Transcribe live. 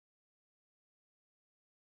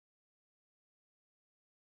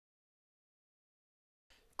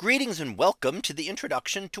Greetings and welcome to the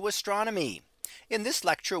introduction to astronomy. In this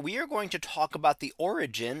lecture, we are going to talk about the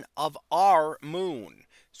origin of our moon.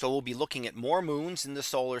 So we'll be looking at more moons in the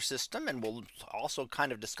solar system, and we'll also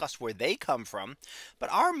kind of discuss where they come from.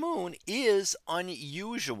 But our moon is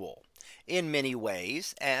unusual in many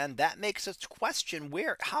ways, and that makes us question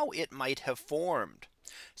how it might have formed.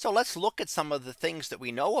 So let's look at some of the things that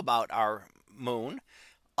we know about our moon.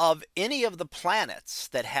 Of any of the planets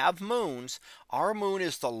that have moons, our moon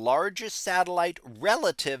is the largest satellite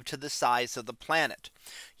relative to the size of the planet.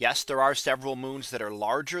 Yes, there are several moons that are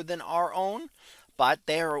larger than our own, but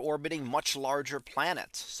they are orbiting much larger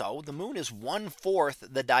planets. So the moon is 1/4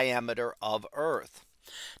 the diameter of Earth.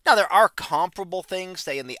 Now there are comparable things,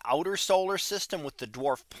 say in the outer solar system with the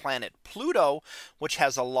dwarf planet Pluto, which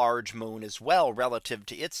has a large moon as well relative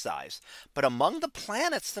to its size. But among the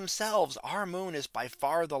planets themselves, our moon is by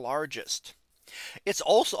far the largest. It's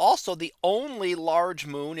also the only large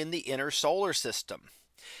moon in the inner solar system.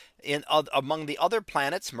 Among the other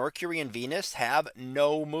planets, Mercury and Venus have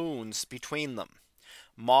no moons between them.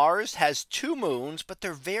 Mars has 2 moons, but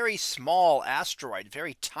they're very small asteroids,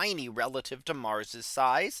 very tiny relative to Mars's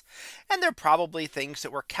size. And they're probably things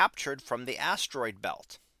that were captured from the asteroid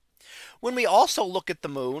belt. When we also look at the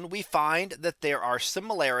moon, we find that there are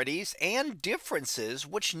similarities and differences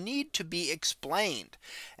which need to be explained.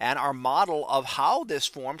 And our model of how this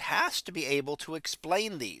formed has to be able to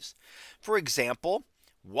explain these. For example,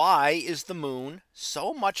 why is the moon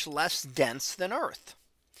so much less dense than Earth?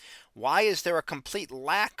 Why is there a complete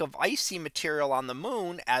lack of icy material on the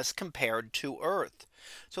moon as compared to Earth?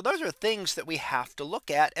 So those are things that we have to look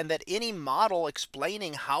at, and that any model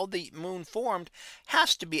explaining how the moon formed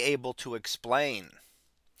has to be able to explain.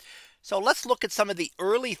 So let's look at some of the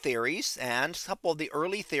early theories, and a couple of the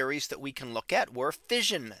early theories that we can look at were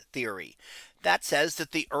fission theory. That says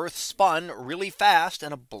that the Earth spun really fast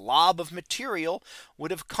and a blob of material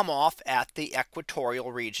would have come off at the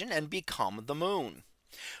equatorial region and become the moon.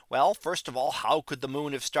 Well, first of all, how could the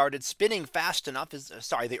moon have started spinning fast enough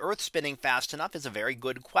the Earth spinning fast enough is a very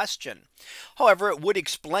good question. However, it would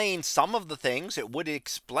explain some of the things. It would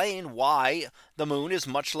explain why the moon is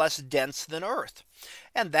much less dense than Earth.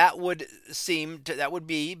 And that would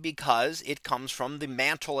be because it comes from the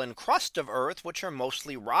mantle and crust of Earth, which are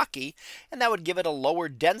mostly rocky, and that would give it a lower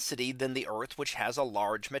density than the Earth, which has a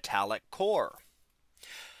large metallic core.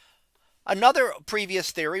 Another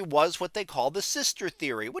previous theory was what they call the sister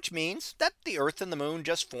theory, which means that the Earth and the moon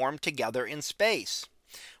just formed together in space.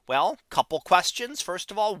 Well, couple questions.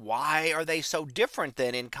 First of all, why are they so different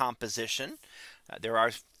than in composition? There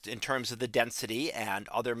are in terms of the density and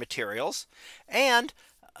other materials. And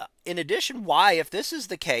in addition, why, if this is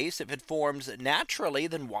the case, if it forms naturally,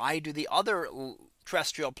 then why do the other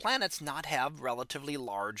terrestrial planets not have relatively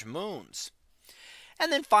large moons?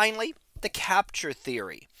 And then finally, the capture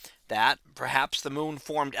theory, that perhaps the moon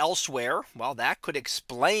formed elsewhere. Well, that could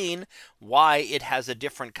explain why it has a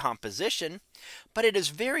different composition, but it is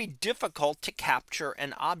very difficult to capture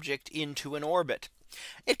an object into an orbit.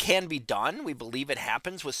 It can be done. We believe it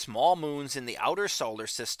happens with small moons in the outer solar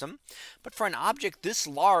system. But for an object this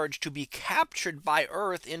large to be captured by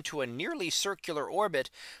Earth into a nearly circular orbit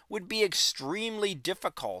would be extremely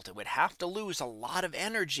difficult. It would have to lose a lot of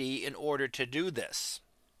energy in order to do this.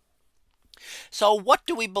 So what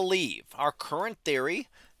do we believe? Our current theory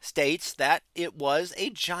states that it was a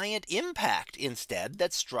giant impact instead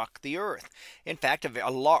that struck the Earth. In fact,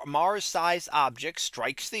 a Mars-sized object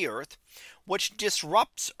strikes the Earth, which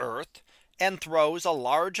disrupts Earth and throws a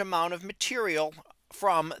large amount of material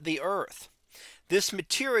from the Earth. This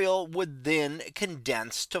material would then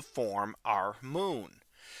condense to form our moon.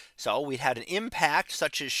 So we had an impact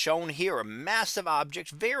such as shown here, a massive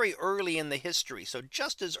object very early in the history. So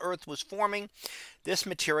just as Earth was forming, this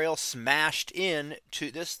material smashed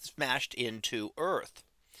into Earth.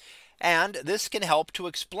 And this can help to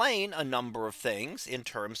explain a number of things in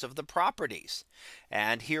terms of the properties.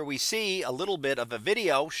 And here we see a little bit of a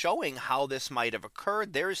video showing how this might have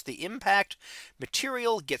occurred. There's the impact.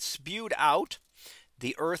 Material gets spewed out.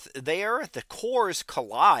 The Earth there, the cores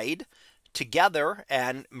collide together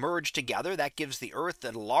and merge together. That gives the Earth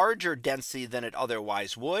a larger density than it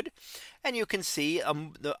otherwise would. And you can see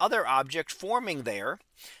the other object forming there,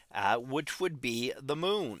 which would be the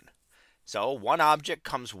moon. So one object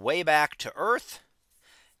comes way back to Earth,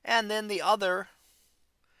 and then the other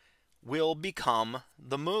will become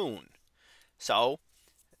the moon. So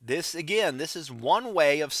This again, this is one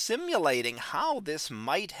way of simulating how this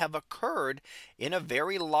might have occurred in a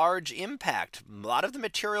very large impact. A lot of the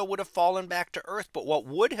material would have fallen back to Earth, but what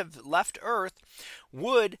would have left Earth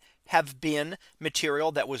would have been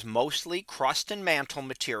material that was mostly crust and mantle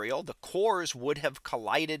material. The cores would have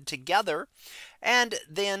collided together, and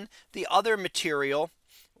then the other material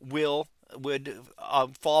would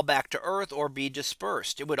fall back to Earth or be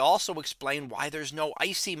dispersed. It would also explain why there's no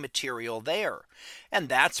icy material there. And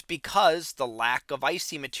that's because the lack of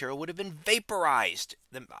icy material would have been vaporized.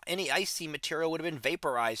 Any icy material would have been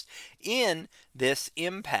vaporized in this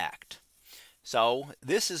impact. So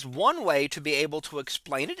this is one way to be able to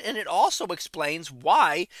explain it. And it also explains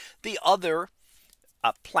why the other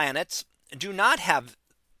planets do not have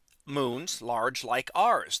moons large like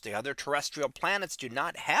ours. The other terrestrial planets do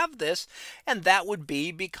not have this. And that would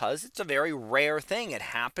be because it's a very rare thing. It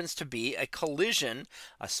happens to be a collision,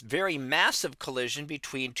 a very massive collision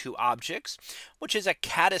between two objects, which is a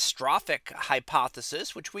catastrophic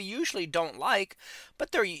hypothesis, which we usually don't like.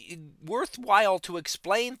 But they're worthwhile to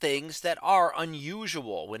explain things that are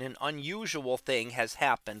unusual when an unusual thing has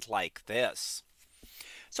happened like this.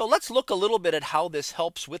 So let's look a little bit at how this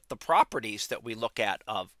helps with the properties that we look at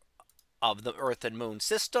of the Earth and Moon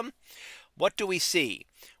system. What do we see?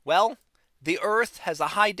 Well, the Earth has a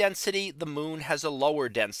high density, the Moon has a lower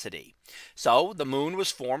density. So the Moon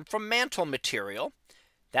was formed from mantle material.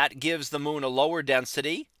 That gives the Moon a lower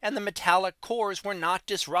density, and the metallic cores were not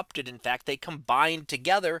disrupted. In fact, they combined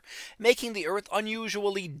together, making the Earth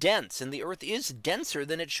unusually dense. And the Earth is denser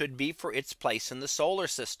than it should be for its place in the solar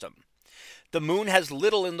system. The Moon has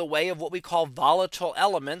little in the way of what we call volatile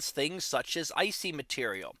elements, things such as icy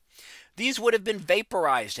material. These would have been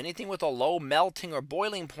vaporized. Anything with a low melting or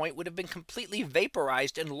boiling point would have been completely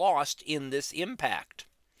vaporized and lost in this impact.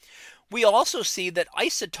 We also see that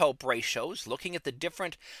isotope ratios, looking at the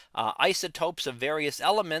different isotopes of various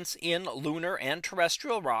elements in lunar and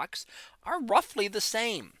terrestrial rocks, are roughly the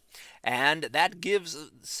same. And that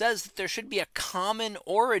says that there should be a common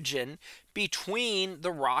origin between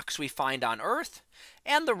the rocks we find on Earth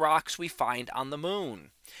and the rocks we find on the Moon.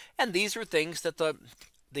 And these are things that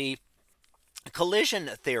the collision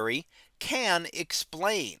theory can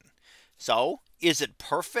explain. So is it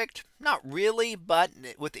perfect? Not really, but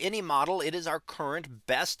with any model, it is our current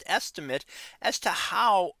best estimate as to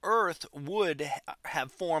how Earth would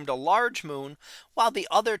have formed a large moon while the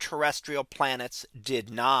other terrestrial planets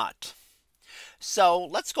did not. So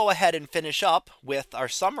let's go ahead and finish up with our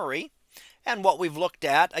summary. And what we've looked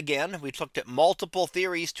at, again, we've looked at multiple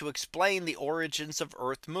theories to explain the origins of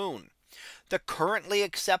Earth Moon. The currently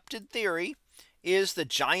accepted theory is the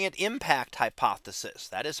giant impact hypothesis.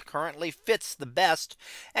 That is currently fits the best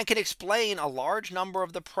and can explain a large number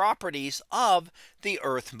of the properties of the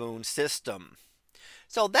Earth Moon system.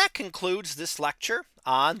 So that concludes this lecture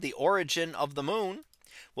on the origin of the moon.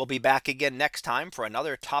 We'll be back again next time for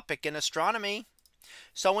another topic in astronomy.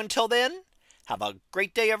 So until then, have a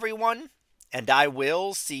great day, everyone, and I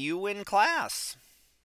will see you in class.